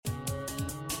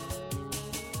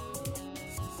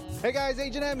Hey guys,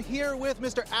 Agent M here with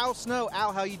Mr. Al Snow.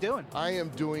 Al, how you doing? I am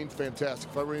doing fantastic.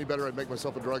 If I were any better, I'd make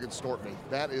myself a drug and snort me.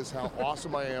 That is how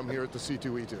awesome I am here at the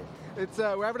C2E2.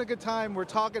 We're having a good time. We're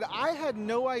talking. I had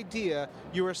no idea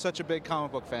you were such a big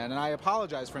comic book fan, and I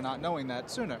apologize for not knowing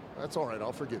that sooner. That's all right.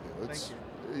 I'll forgive you. Thank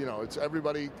you. You know, it's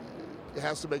everybody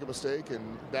has to make a mistake,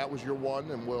 and that was your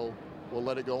one, and we'll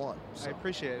let it go on. So. I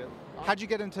appreciate it. How'd you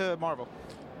get into Marvel?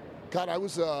 God, I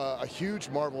was a huge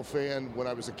Marvel fan when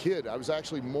I was a kid. I was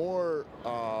actually more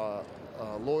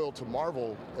loyal to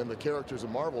Marvel and the characters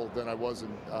of Marvel than I was in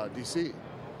DC.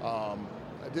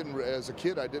 As a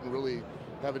kid, I didn't really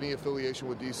have any affiliation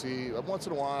with DC. Once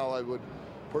in a while, I would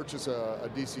purchase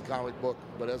a DC comic book,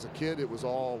 but as a kid, it was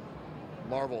all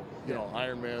Marvel. You know,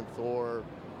 Iron Man, Thor,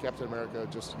 Captain America,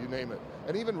 just you name it.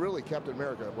 And even really Captain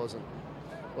America wasn't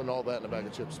all that in a bag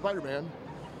of chips. Spider-Man,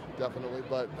 definitely,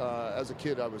 but as a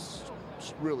kid, I was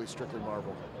really strictly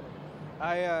Marvel.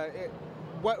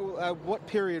 What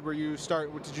period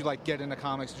did you get into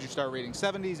comics? Did you start reading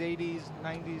 70s, 80s,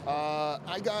 90s?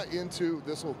 I got into,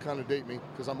 this will kind of date me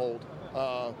because I'm old,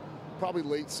 probably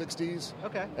late 60s.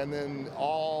 Okay. And then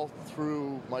all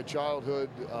through my childhood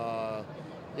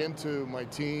into my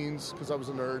teens because I was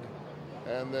a nerd.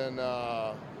 And then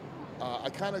I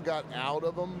kind of got out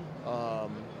of them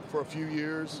for a few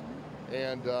years.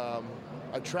 And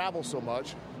I travel so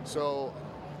much, so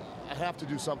I have to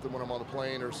do something when I'm on the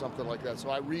plane or something like that. So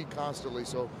I read constantly.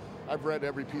 So I've read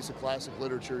every piece of classic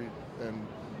literature and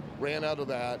ran out of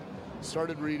that.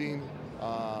 Started reading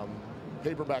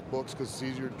paperback books because it's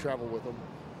easier to travel with them.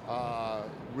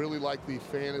 Really like the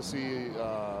fantasy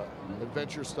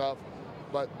adventure stuff,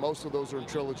 but most of those are in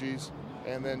trilogies.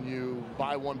 And then you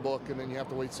buy one book and then you have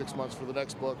to wait 6 months for the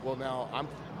next book. Well, now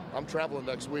I'm traveling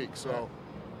next week, so.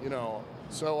 You know,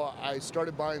 so I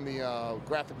started buying the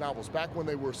graphic novels back when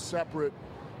they were separate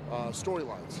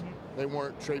storylines. They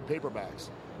weren't trade paperbacks,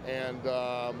 and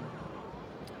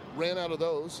ran out of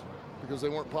those because they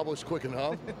weren't published quick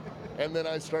enough. And then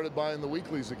I started buying the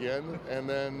weeklies again, and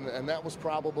that was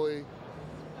probably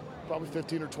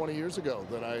 15 or 20 years ago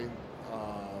that I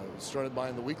started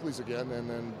buying the weeklies again, and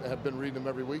then have been reading them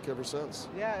every week ever since.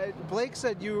 Yeah, Blake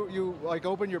said you like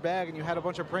opened your bag and you had a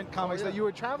bunch of print comics that you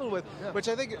would travel with, which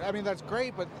I think, that's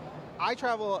great, but I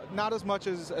travel not as much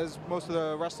as most of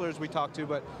the wrestlers we talk to,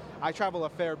 but I travel a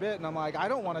fair bit, and I'm like, I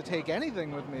don't want to take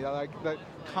anything with me. I like that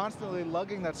constantly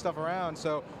lugging that stuff around,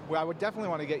 so I would definitely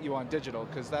want to get you on digital,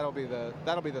 because that'll be the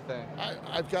thing.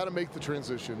 I've got to make the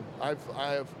transition. I've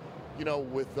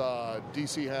with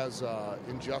DC has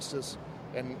Injustice,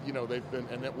 and they've been,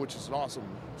 which is an awesome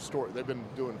story. They've been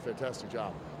doing a fantastic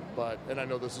job. And I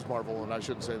know this is Marvel, and I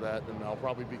shouldn't say that, and I'll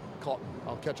probably be caught.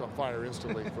 I'll catch on fire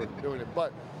instantly for doing it.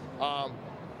 But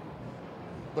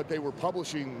they were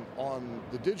publishing on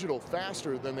the digital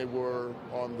faster than they were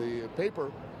on the paper,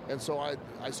 and so I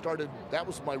started. That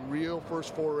was my real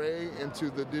first foray into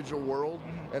the digital world,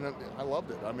 and I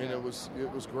loved it. I mean, it was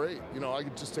great. I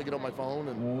could just take it on my phone,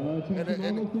 and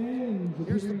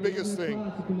here's the biggest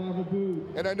thing.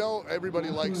 And I know everybody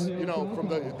likes, from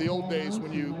the old days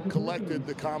when you collected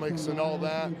the comics and all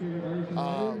that,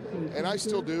 and I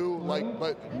still do.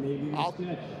 But I'll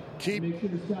keep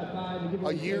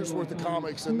a year's worth of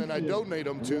comics, and then I donate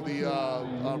them to the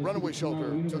runaway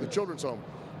shelter, to the children's home.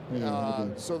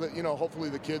 So that, hopefully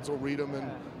the kids will read them. And,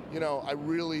 I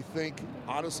really think,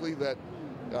 honestly, that,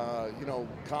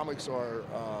 comics are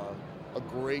a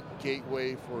great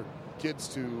gateway for kids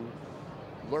to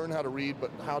learn how to read,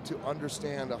 but how to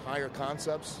understand higher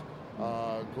concepts,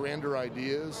 grander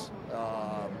ideas,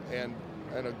 and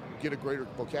get a greater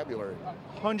vocabulary.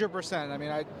 100%. I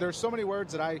mean, there's so many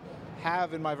words that I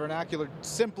have in my vernacular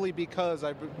simply because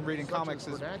I've been reading comics.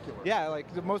 Vernacular. Yeah, like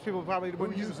most people probably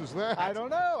wouldn't use. Who uses that? I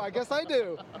don't know. I guess I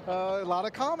do. A lot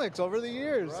of comics over the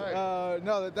years. Right.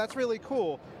 No, that's really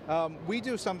cool. We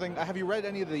do something. Have you read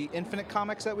any of the Infinite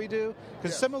comics that we do?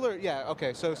 Because similar. Yeah.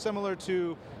 Okay. So similar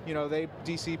to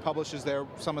DC publishes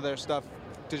some of their stuff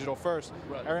digital first.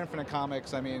 Right. Our Infinite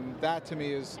comics. I mean, that to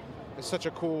me is such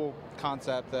a cool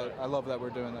concept that I love that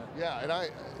we're doing that. Yeah, and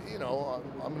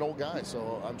I'm an old guy,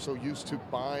 so I'm so used to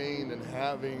buying and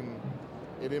having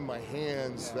it in my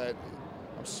hands that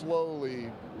I'm slowly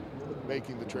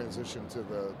making the transition to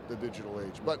the digital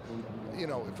age. But,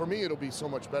 for me it'll be so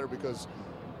much better because,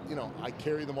 I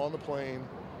carry them on the plane.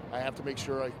 I have to make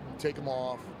sure I take them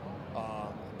off.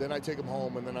 Then I take them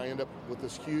home, and then I end up with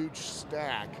this huge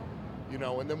stack.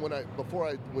 And then before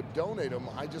I would donate them,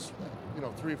 I just,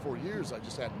 3 or 4 years, I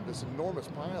just had this enormous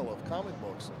pile of comic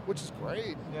books, which is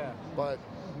great. Yeah. But,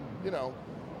 now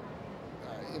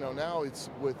it's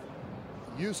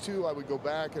used to, I would go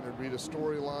back and I'd read a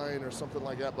storyline or something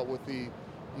like that. But with the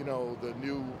the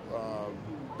new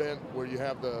bent where you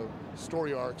have the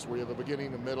story arcs where you have a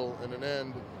beginning, a middle, and an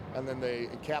end, and then they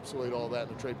encapsulate all that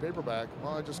in a trade paperback.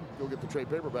 Well, I just go get the trade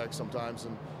paperback sometimes,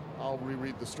 and I'll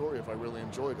reread the story if I really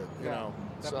enjoyed it. You know,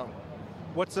 so.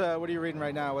 What are you reading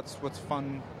right now? What's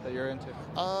fun that you're into?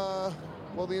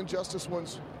 Well, the Injustice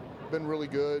one's been really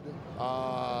good.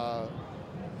 I'm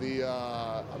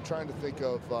trying to think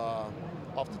of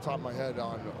off the top of my head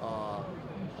on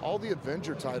all the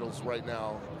Avenger titles right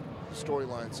now.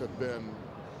 Storylines have been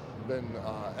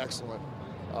excellent,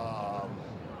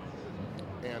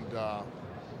 and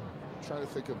trying to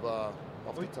think of off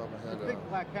the top of my head. Big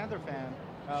Black Panther fan.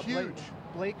 Huge.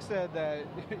 Blake said that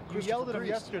you yelled at him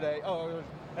yesterday.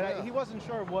 He wasn't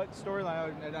sure what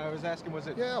storyline, and I was asking, was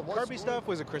it Kirby stuff?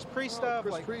 Was it Chris Priest stuff?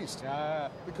 Chris Priest. Yeah.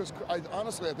 Because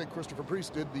honestly, I think Christopher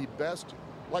Priest did the best.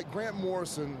 Like Grant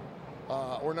Morrison,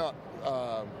 Grant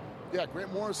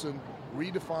Morrison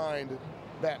redefined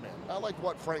Batman. Not like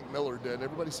what Frank Miller did.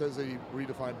 Everybody says that he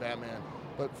redefined Batman,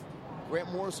 but Grant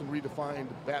Morrison redefined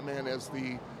Batman as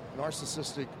the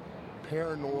narcissistic,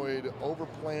 paranoid,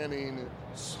 over-planning,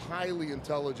 highly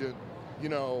intelligent,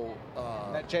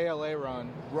 that JLA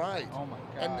run. Right. Oh, my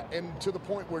God. And to the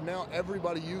point where now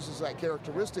everybody uses that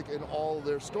characteristic in all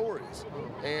their stories.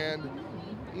 And,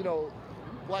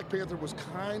 Black Panther was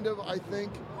kind of, I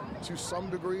think, to some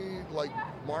degree, like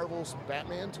Marvel's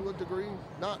Batman to a degree.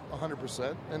 Not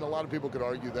 100%, and a lot of people could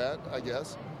argue that, I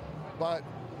guess. But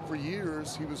for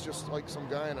years, he was just like some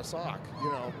guy in a sock,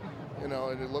 and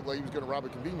it looked like he was going to rob a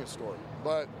convenience store.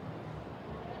 But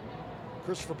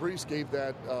Christopher Priest gave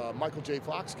that Michael J.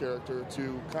 Fox character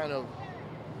to kind of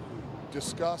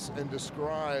discuss and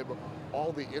describe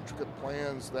all the intricate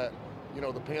plans that,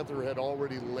 the Panther had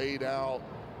already laid out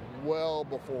well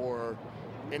before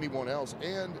anyone else.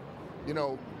 And,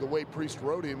 the way Priest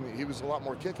wrote him, he was a lot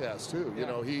more kick-ass too.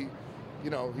 Yeah.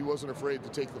 He wasn't afraid to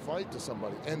take the fight to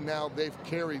somebody. And now they've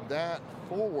carried that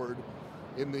forward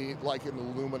in the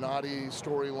Illuminati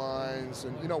storylines,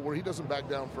 and where he doesn't back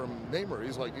down from Namor.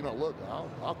 He's like, look,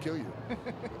 I'll kill you.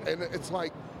 And it's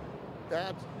like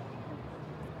that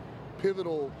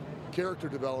pivotal character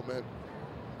development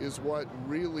is what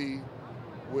really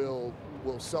will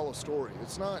sell a story.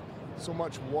 It's not so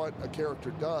much what a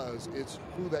character does, it's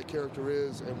who that character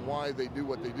is and why they do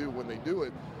what they do when they do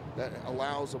it that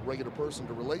allows a regular person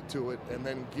to relate to it and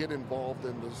then get involved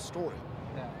in the story.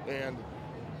 Yeah. And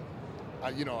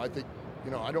I think,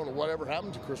 I don't know whatever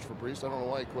happened to Christopher Priest. I don't know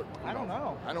why he quit. I don't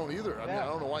know. I don't either. I mean, I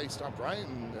don't know why he stopped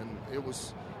writing, and it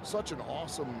was such an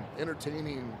awesome,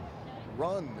 entertaining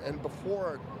run. And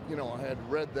before, I had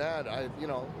read that, it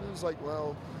was like,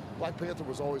 well, Black Panther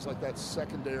was always like that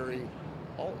secondary,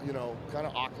 kind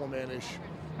of Aquaman-ish,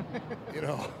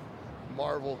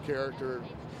 Marvel character.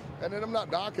 And then I'm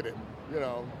not knocking it,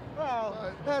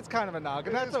 Well, that's kind of a knock,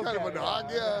 and that's okay. Kind of a knock,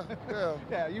 yeah.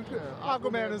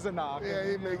 Aquaman is a knock. Yeah,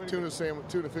 he make tuna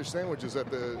fish sandwiches at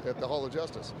the Hall of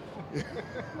Justice.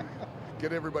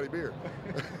 Get everybody beer,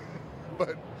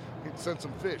 but he'd send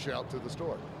some fish out to the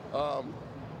store.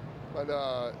 But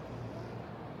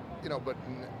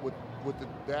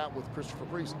with Christopher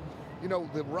Priest,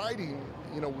 the writing,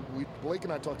 Blake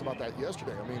and I talked about that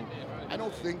yesterday. I mean, I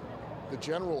don't think the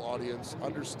general audience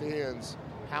understands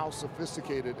how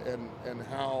sophisticated and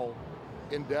how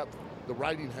in-depth the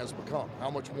writing has become, how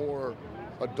much more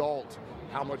adult,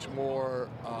 how much more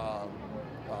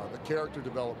the character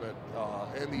development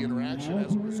and the interaction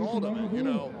as a result of it,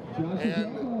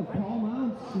 And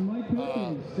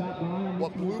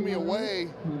what blew me away,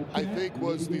 I think,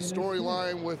 was the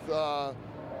storyline with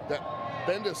that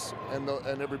Bendis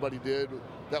and everybody did.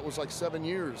 That was like 7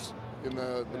 years in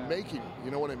the making.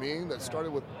 You know what I mean? That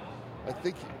started with, I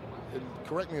think, and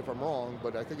correct me if I'm wrong,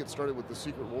 but I think it started with the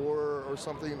Secret War or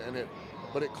something,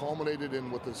 but it culminated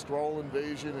with the Skrull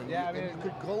invasion, and you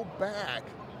could go back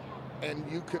and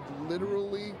you could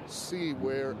literally see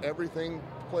where everything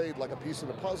played like a piece of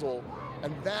the puzzle,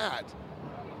 and that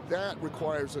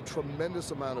requires a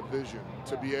tremendous amount of vision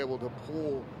to be able to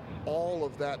pull all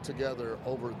of that together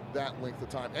over that length of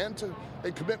time, and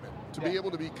commitment to be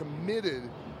able to be committed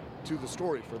to the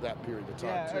story for that period of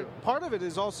time too. Part of it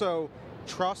is also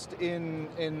trust in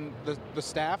the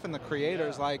staff and the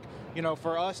creators. Like,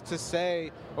 for us to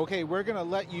say, okay, we're going to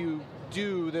let you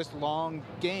do this long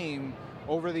game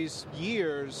over these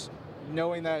years,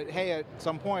 knowing that, hey, at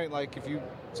some point, like, if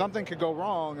something could go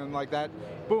wrong and like that,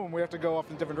 boom, we have to go off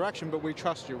in a different direction, but we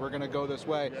trust you. We're going to go this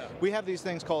way. Yeah. We have these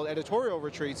things called editorial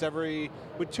retreats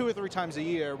with 2 or 3 times a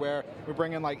year, where we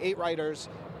bring in like 8 writers,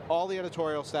 all the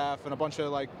editorial staff, and a bunch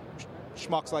of like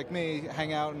schmucks like me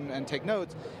hang out and take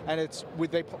notes, and you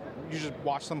just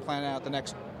watch them plan out the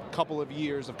next couple of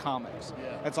years of comics.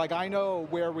 Yeah. It's like I know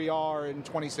where we are in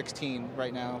 2016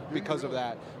 right now because of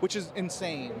that, which is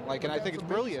insane. Like, and I think it's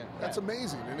brilliant. That's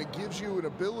amazing, and it gives you an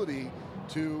ability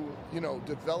to,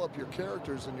 develop your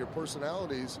characters and your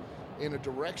personalities in a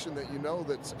direction that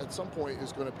that at some point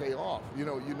is going to pay off. You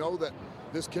know that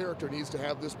this character needs to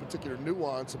have this particular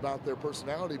nuance about their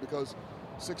personality because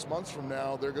 6 months from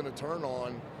now they're going to turn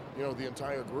on, the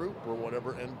entire group or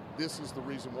whatever, and this is the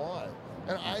reason why.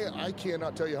 And I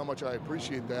cannot tell you how much I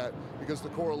appreciate that, because the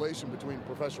correlation between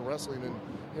professional wrestling and,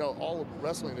 all of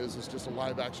wrestling is just a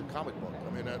live action comic book.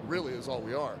 I mean, that really is all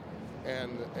we are.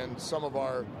 And some of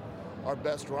our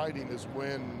best writing is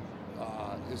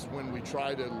when we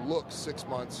try to look 6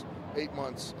 months, 8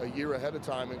 months, a year ahead of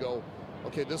time and go,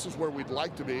 okay, this is where we'd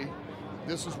like to be.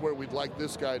 This is where we'd like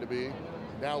this guy to be.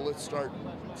 Now let's start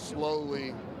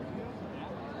slowly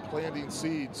planting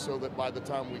seeds so that by the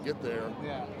time we get there,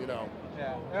 Yeah.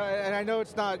 Yeah. And I know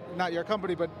it's not your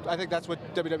company, but I think that's what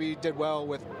WWE did well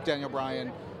with Daniel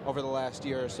Bryan over the last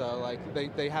year or so. Like,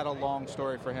 they had a long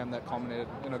story for him that culminated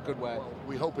in a good way. Well,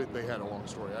 we hope they had a long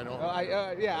story. I don't. I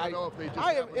don't know if they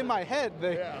just in my head,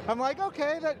 I'm like,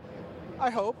 okay, that. I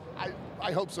hope.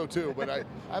 I hope so too, but I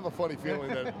have a funny feeling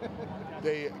that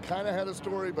they kind of had a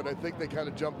story, but I think they kind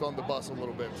of jumped on the bus a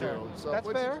little bit too. So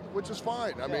That's fair. Which is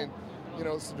fine. I mean,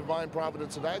 it's the divine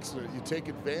providence of accident. You take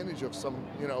advantage of some,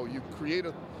 you create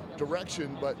a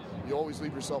direction, but you always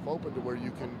leave yourself open to where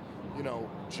you can,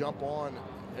 jump on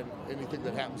and anything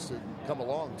that happens to come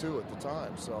along too at the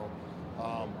time. So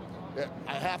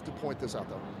I have to point this out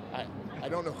though. I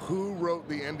don't know who wrote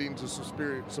the ending to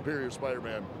Superior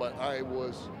Spider-Man, but I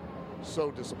was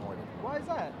so disappointed. Why is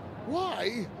that?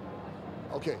 Why?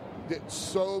 Okay, it's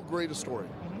so great a story.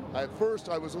 Mm-hmm. At first,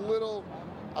 I was a little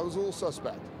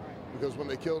suspect, because when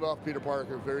they killed off Peter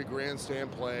Parker, very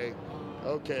grandstand play.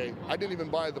 Okay, I didn't even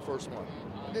buy the first one.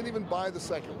 Didn't even buy the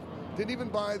second one. Didn't even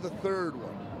buy the third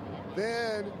one.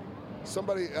 Then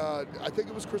somebody, I think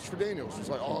it was Christopher Daniels, was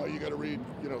like, "Oh, you got to read,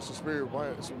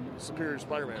 Superior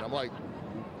Spider-Man." I'm like,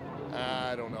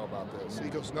 I don't know about this. He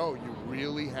goes, "No, you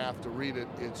really have to read it.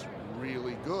 It's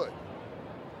really good."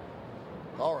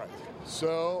 All right.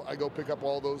 So I go pick up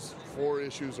all those 4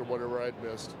 issues or whatever I'd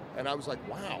missed, and I was like,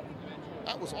 wow,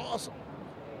 that was awesome.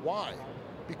 Why?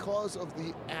 Because of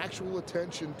the actual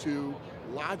attention to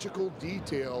logical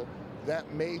detail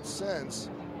that made sense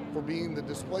for being the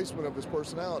displacement of his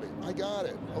personality. I got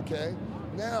it. Okay.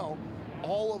 Now,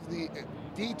 all of the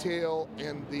detail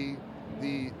and the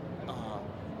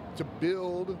to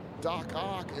build Doc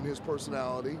Ock and his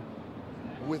personality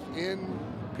within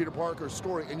Peter Parker's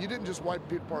story, and you didn't just wipe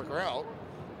Peter Parker out.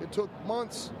 It took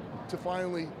months to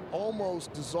finally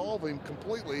almost dissolve him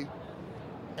completely,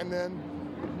 and then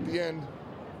the end,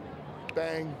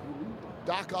 bang,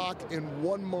 Doc Ock in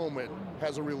one moment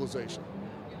has a realization.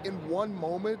 In one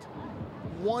moment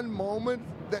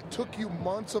that took you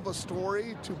months of a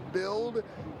story to build,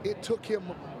 it took him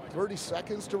 30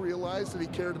 seconds to realize that he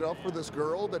cared enough for this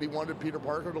girl that he wanted Peter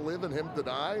Parker to live and him to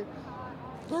die.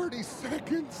 30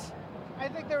 seconds? I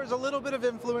think there was a little bit of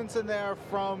influence in there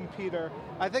from Peter.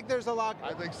 I think there's a lot.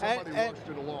 I think somebody rushed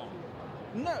it along.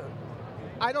 No,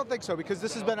 I don't think so, because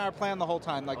this has been our plan the whole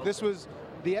time. Like, this was,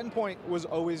 the end point was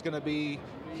always going to be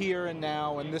here and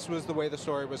now, and this was the way the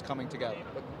story was coming together.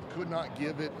 But could not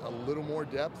give it a little more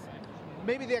depth?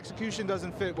 Maybe the execution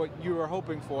doesn't fit what you were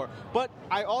hoping for. But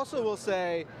I also will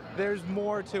say there's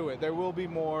more to it. There will be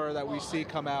more that we see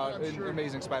come out in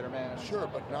Amazing Spider-Man. Sure,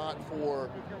 but not for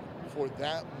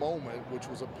that moment, which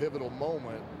was a pivotal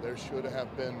moment. There should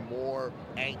have been more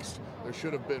angst. There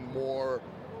should have been more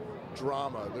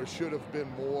drama. There should have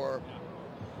been more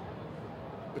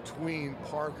between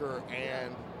Parker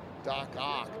and Doc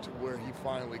Ock to where he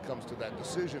finally comes to that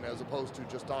decision, as opposed to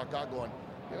just Doc Ock going,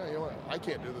 you know what, I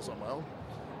can't do this on my own.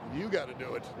 You got to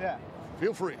do it. Yeah.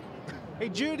 Feel free. Hey,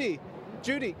 Judy,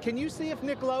 can you see if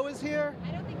Nick Lowe is here?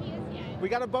 I don't think he is yet. We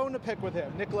got a bone to pick with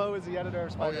him. Nick Lowe is the editor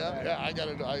of Spider-Man. Yeah, I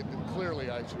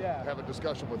should have a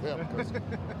discussion with him.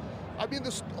 I mean,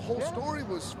 this whole story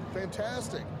was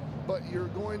fantastic, but you're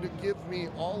going to give me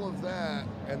all of that,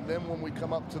 and then when we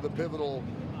come up to the pivotal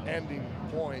ending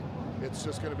point, it's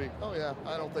just going to be, oh yeah,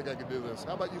 I don't think I can do this.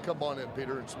 How about you come on in,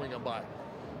 Peter, and swing on by?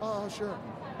 Oh, sure.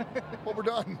 Well, we're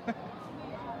done.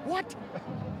 What?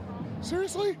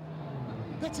 Seriously?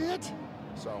 That's it?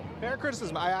 So fair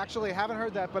criticism. I actually haven't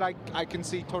heard that, but I can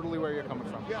see totally where you're coming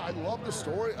from. Yeah, I love the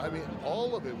story. I mean,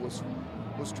 all of it was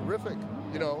terrific,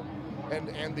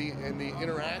 and the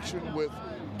interaction with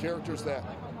characters that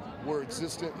were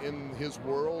existent in his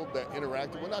world that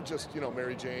interacted with, not just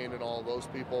Mary Jane and all those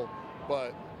people,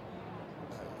 but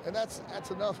and that's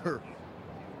another,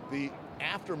 the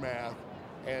aftermath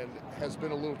and has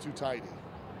been a little too tidy.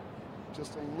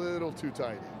 Just a little too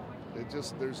tidy.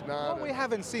 There's not... Well, we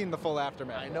haven't seen the full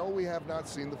aftermath. I know we have not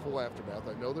seen the full aftermath.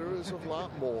 I know there is a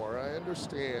lot more. I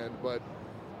understand, but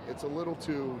it's a little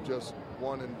too just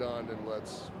one and done, and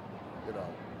let's,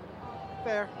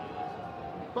 Fair.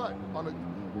 But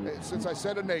since I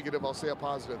said a negative, I'll say a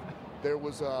positive. There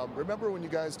was, remember when you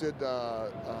guys did,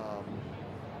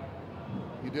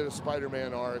 you did a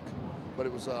Spider-Man arc, but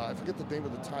it was, I forget the name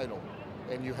of the title,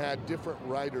 and you had different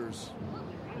writers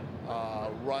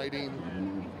writing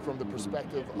from the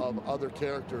perspective of other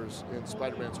characters in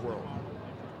Spider-Man's world.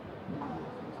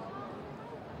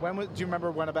 Do you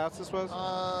remember whenabouts this was?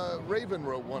 Raven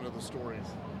wrote one of the stories.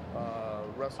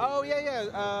 Oh,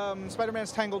 yeah.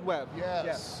 Spider-Man's Tangled Web.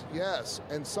 Yes.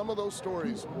 And some of those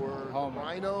stories were the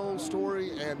Rhino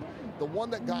story, and the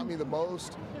one that got me the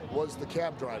most was the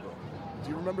cab driver. Do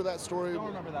you remember that story? I don't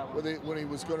remember that one. When he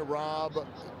was going to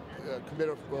commit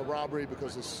a robbery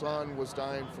because his son was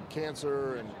dying from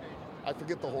cancer, and I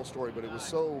forget the whole story, but it was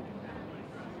so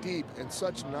deep and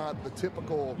such not the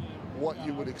typical what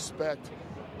you would expect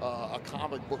a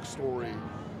comic book story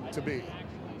to be,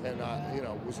 and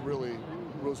was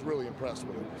really impressed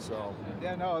with it. So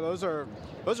yeah, no, those are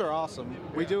awesome.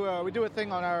 Yeah. We do a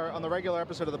thing on the regular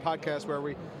episode of the podcast where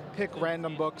we pick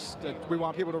random books that we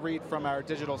want people to read from our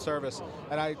digital service,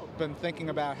 and I've been thinking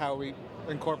about how we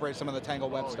incorporate some of the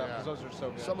Tangled Web stuff, because those are so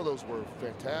good. Some of those were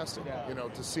fantastic. Yeah.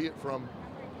 To see it from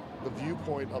the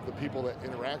viewpoint of the people that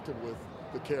interacted with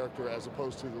the character as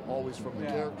opposed to always from the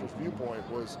character's viewpoint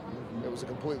was a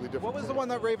completely different What was thing. the one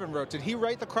that Raven wrote? Did he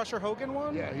write the Crusher Hogan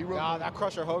one? Yeah, he wrote. That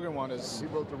Crusher Hogan one is... He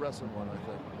wrote the wrestling one, I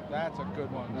think. That's a good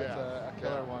one. That's a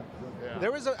killer one. Yeah.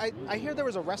 There was I hear there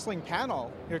was a wrestling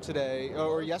panel here today,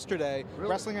 or yesterday, really?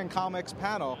 Wrestling and Comics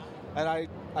panel, and I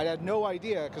had no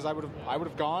idea, because I would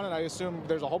have gone, and I assumed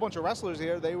there's a whole bunch of wrestlers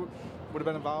here. They would have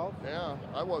been involved. Yeah,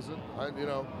 I wasn't.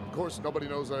 Of course, nobody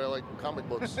knows that I like comic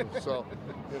books, so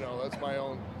that's my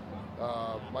own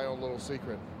little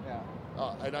secret. Yeah.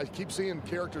 And I keep seeing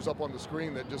characters up on the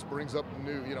screen that just brings up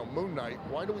new, Moon Knight.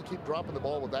 Why do we keep dropping the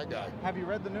ball with that guy? Have you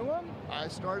read the new one? I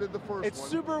started the first one. It's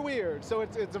super weird. So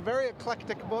it's a very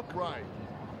eclectic book. Right.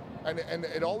 And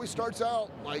it always starts out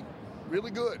like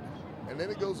really good, and then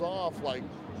it goes off like,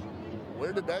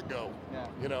 where did that go?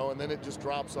 Yeah. And then it just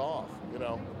drops off.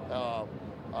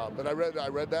 But I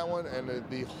read that one, and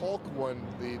the Hulk one,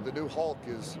 the new Hulk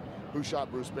is Who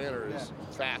Shot Bruce Banner is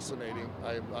fascinating.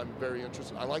 I'm very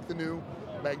interested. I like the new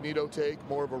Magneto take,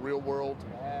 more of a real world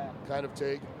kind of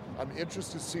take. I'm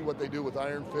interested to see what they do with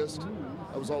Iron Fist.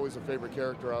 That was always a favorite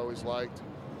character I always liked.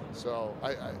 So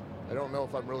I don't know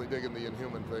if I'm really digging the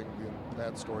Inhuman thing in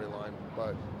that storyline,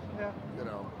 but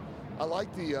I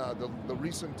like the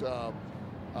recent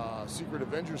Secret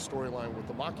Avengers storyline with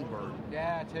the Mockingbird.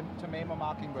 Yeah, to Maim a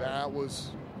Mockingbird. That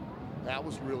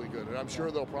was really good, and I'm sure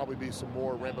there'll probably be some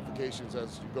more ramifications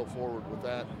as you go forward with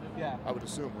that. Yeah, I would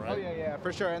assume, right? Oh yeah,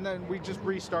 for sure. And then we just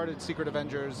restarted Secret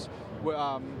Avengers with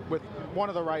one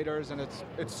of the writers, and it's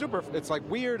super. It's like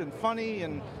weird and funny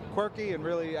and quirky, and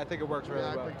really, I think it works really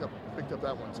well. I picked up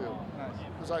that one too. Nice.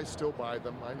 Because I still buy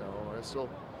them. I know. I still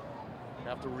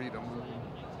have to read them.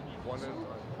 One at a time.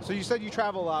 So you said you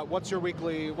travel a lot. What's a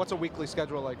weekly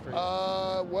schedule like for you?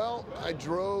 Well, I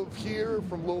drove here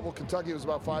from Louisville, Kentucky. It was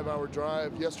about a 5-hour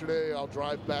drive. Yesterday, I'll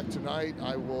drive back tonight.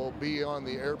 I will be on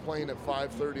the airplane at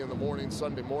 5:30 in the morning,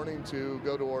 Sunday morning, to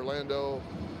go to Orlando,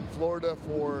 Florida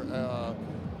for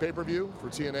pay-per-view for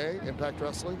TNA, Impact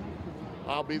Wrestling.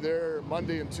 I'll be there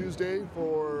Monday and Tuesday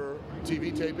for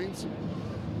TV tapings.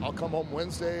 I'll come home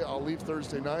Wednesday. I'll leave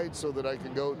Thursday night so that I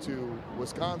can go to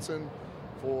Wisconsin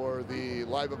for the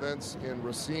live events in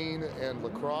Racine and La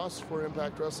Crosse for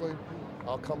Impact Wrestling.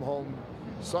 I'll come home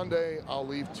Sunday. I'll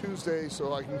leave Tuesday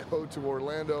so I can go to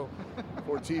Orlando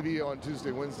for TV on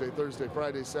Tuesday, Wednesday, Thursday,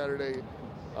 Friday, Saturday,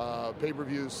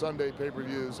 pay-per-views, Sunday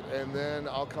pay-per-views, and then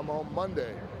I'll come home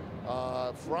Monday.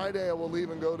 Friday I will leave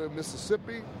and go to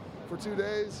Mississippi for 2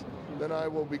 days. Then I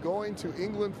will be going to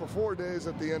England for 4 days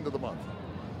at the end of the month.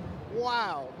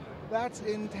 Wow, that's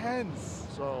intense.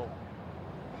 So,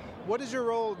 what is your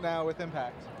role now with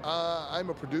Impact? I'm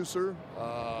a producer,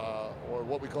 or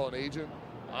what we call an agent.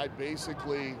 I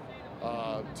basically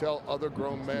tell other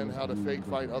grown men how to fake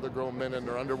fight other grown men in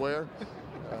their underwear.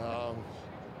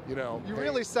 You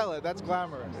really sell it. That's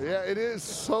glamorous. Yeah, it is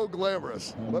so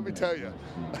glamorous. Let me tell you.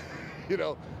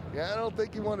 I don't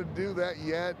think you want to do that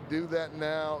yet. Do that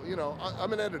now.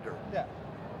 I'm an editor. Yeah.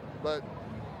 But,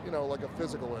 like a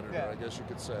physical editor, I guess you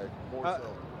could say. More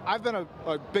so. I've been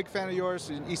a big fan of yours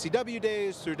in ECW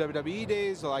days, through WWE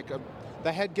days, like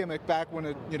the head gimmick back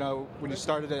when you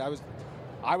started it.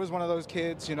 I was one of those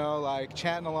kids, you know, like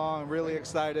chanting along, really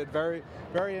excited, very,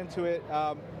 very into it.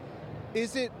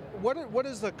 What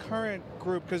is the current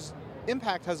group? Because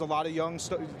Impact has a lot of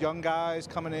young guys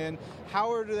coming in.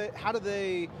 How do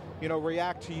they you know,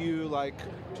 react to you, like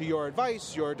to your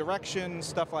advice, your direction,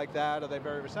 stuff like that? Are they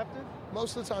very receptive?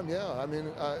 Most of the time, yeah. I mean,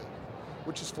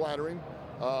 which is flattering.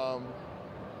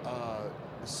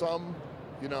 Some,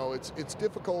 you know, it's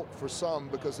difficult for some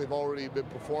because they've already been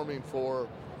performing for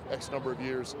X number of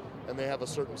years, and they have a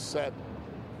certain set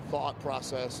thought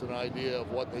process and idea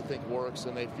of what they think works,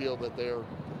 and they feel that they're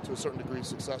to a certain degree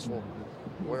successful,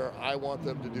 where I want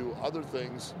them to do other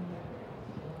things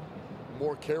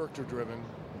more character driven,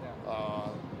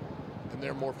 and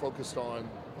they're more focused on,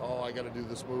 oh, I got to do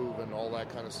this move and all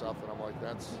that kind of stuff, and I'm like,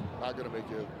 that's not going to make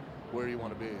you where you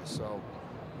want to be. So,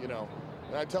 you know,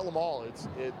 and I tell them all,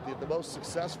 the most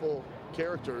successful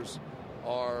characters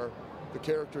are the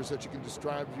characters that you can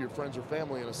describe to your friends or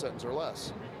family in a sentence or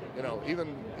less. You know,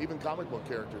 even comic book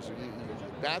characters.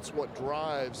 That's what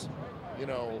drives, you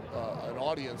know, an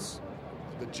audience.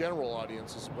 The general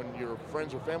audience is when your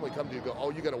friends or family come to you and go, oh,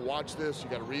 you got to watch this, you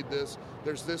got to read this.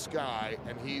 There's this guy,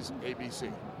 and he's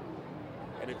ABC.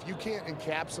 And if you can't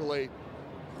encapsulate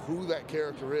who that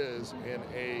character is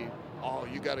in oh,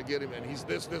 you got to get him, and he's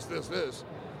this, it's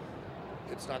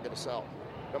not going to sell.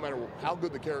 No matter how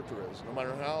good the character is, no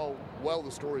matter how well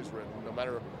the story's written, no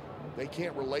matter they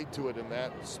can't relate to it in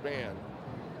that span,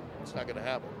 it's not going to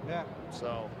happen. Yeah.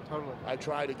 So totally. I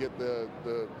try to get the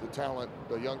talent,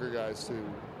 the younger guys, to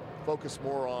focus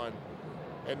more on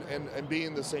and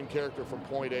being the same character from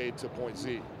point A to point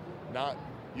Z. Not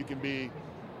you can be,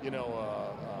 you know,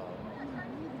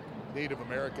 Native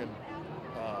American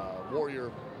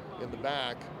warrior in the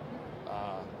back.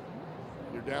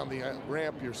 You're down the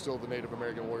ramp, you're still the Native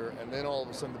American warrior, and then all of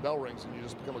a sudden the bell rings and you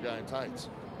just become a guy in tights.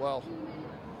 Well,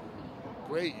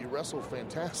 great, you wrestle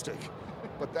fantastic,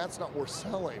 but that's not what we're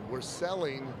selling. We're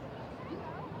selling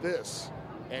this,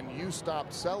 and you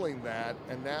stopped selling that,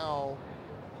 and now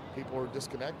people are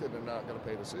disconnected and not going to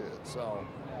pay to see it. So,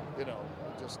 you know,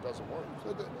 it just doesn't work.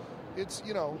 So it's,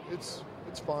 you know, it's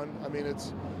fun. I mean,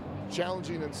 it's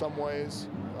challenging in some ways.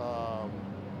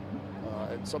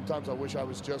 And sometimes I wish I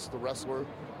was just the wrestler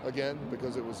again,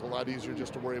 because it was a lot easier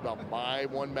just to worry about my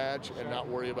one match and not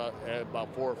worry about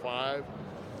 4 or 5.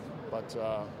 But,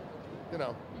 you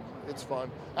know, it's fun.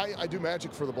 I do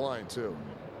magic for the blind, too.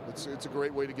 It's a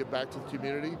great way to get back to the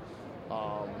community.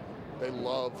 They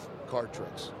love card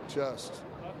tricks. Just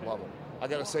love them. I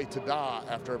got to say ta-da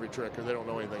after every trick, or they don't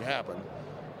know anything happened.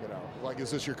 You know, like,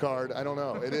 is this your card? I don't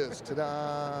know. It is.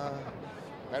 Ta-da.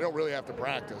 I don't really have to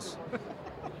practice.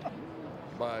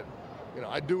 But, you know,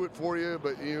 I do it for you,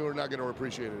 but you're not going to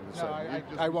appreciate it. No,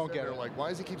 I won't get it. Like, why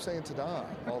does he keep saying ta-da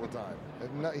all the time?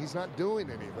 He's not doing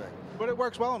anything. But it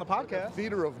works well on the podcast. The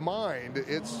theater of mind,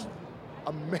 it's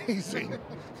amazing,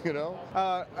 you know?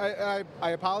 I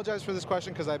apologize for this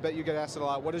question because I bet you get asked it a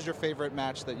lot. What is your favorite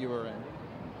match that you were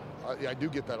in? Yeah, I do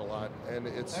get that a lot, and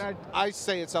it's. And I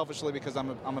say it selfishly because I'm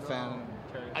a fan.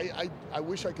 I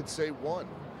wish I could say one,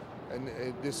 and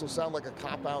this will sound like a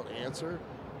cop-out answer,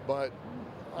 but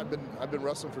I've been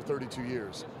wrestling for 32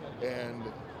 years, and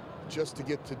just to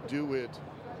get to do it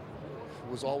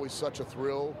was always such a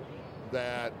thrill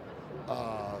that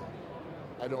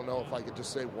I don't know if I could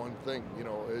just say one thing. You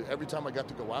know, every time I got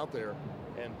to go out there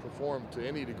and perform to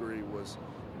any degree was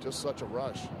just such a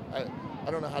rush. I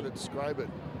don't know how to describe it.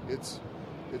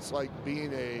 It's like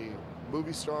being a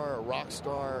movie star, a rock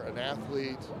star, an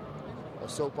athlete, a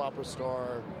soap opera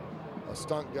star, a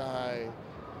stunt guy,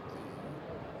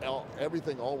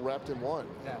 everything all wrapped in one.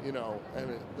 Yeah. You know, and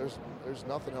there's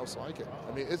nothing else like it.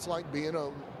 I mean, it's like being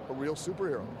a real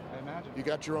superhero. I imagine. You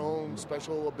got your own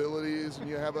special abilities, and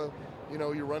you have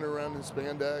you're running around in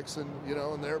spandex, and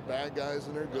and they're bad guys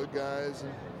and they're good guys,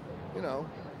 and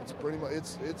it's pretty much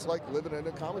it's like living in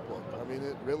a comic book. I mean,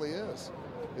 it really is.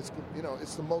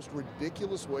 It's the most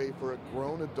ridiculous way for a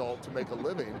grown adult to make a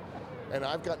living, and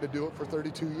I've gotten to do it for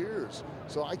 32 years.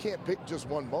 So I can't pick just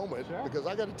one moment, sure, because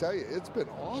I got to tell you, it's been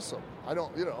awesome. I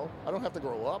don't have to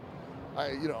grow up.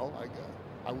 I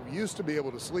used to be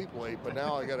able to sleep late, but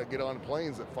now I got to get on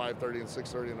planes at 5:30 and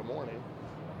 6:30 in the morning.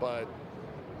 But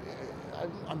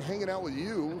I'm hanging out with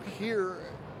you here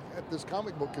at this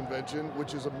comic book convention,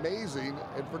 which is amazing,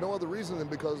 and for no other reason than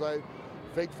because I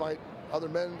fake fight other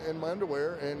men in my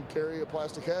underwear and carry a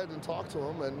plastic head and talk to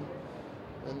them and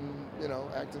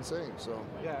act and sing. So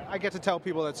yeah, I get to tell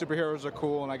people that superheroes are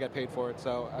cool, and I get paid for it.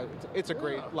 So it's a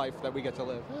great life that we get to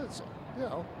live. It's,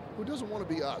 who doesn't want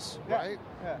to be us, yeah, right?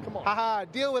 Yeah. Come on. Haha,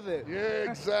 deal with it. Yeah,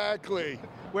 exactly.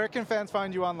 Where can fans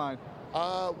find you online?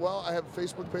 Well, I have a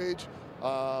Facebook page,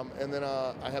 and then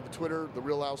I have a Twitter, The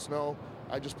Real Al Snow.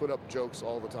 I just put up jokes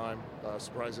all the time,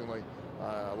 surprisingly.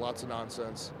 Lots of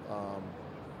nonsense.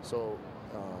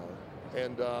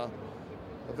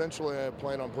 Eventually I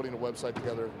plan on putting a website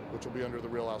together, which will be under The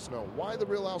Real Al Snow. Why The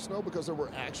Real Al Snow? Because there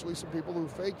were actually some people who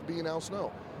faked being Al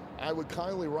Snow. I would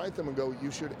kindly write them and go,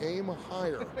 you should aim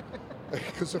higher.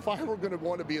 Because if I were going to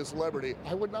want to be a celebrity,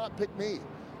 I would not pick me.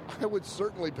 I would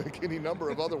certainly pick any number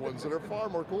of other ones that are far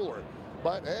more cooler.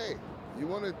 But hey, you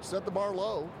want to set the bar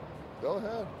low, go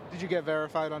ahead. Did you get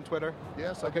verified on Twitter?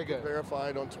 Yes, I did get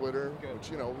verified on Twitter,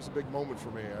 which, was a big moment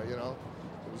for me, It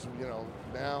was,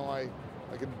 now I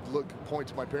can point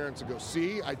to my parents and go,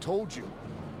 see, I told you.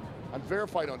 I'm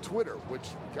verified on Twitter, which,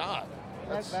 God,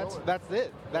 that's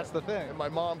it. That's the thing. And my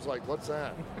mom's like, what's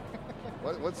that?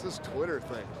 What's this Twitter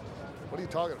thing? What are you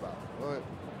talking about?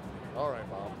 All right,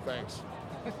 Mom, thanks.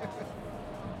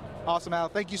 Awesome, Al.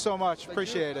 Thank you so much.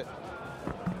 Appreciate it.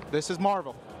 This is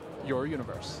Marvel, your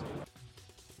universe.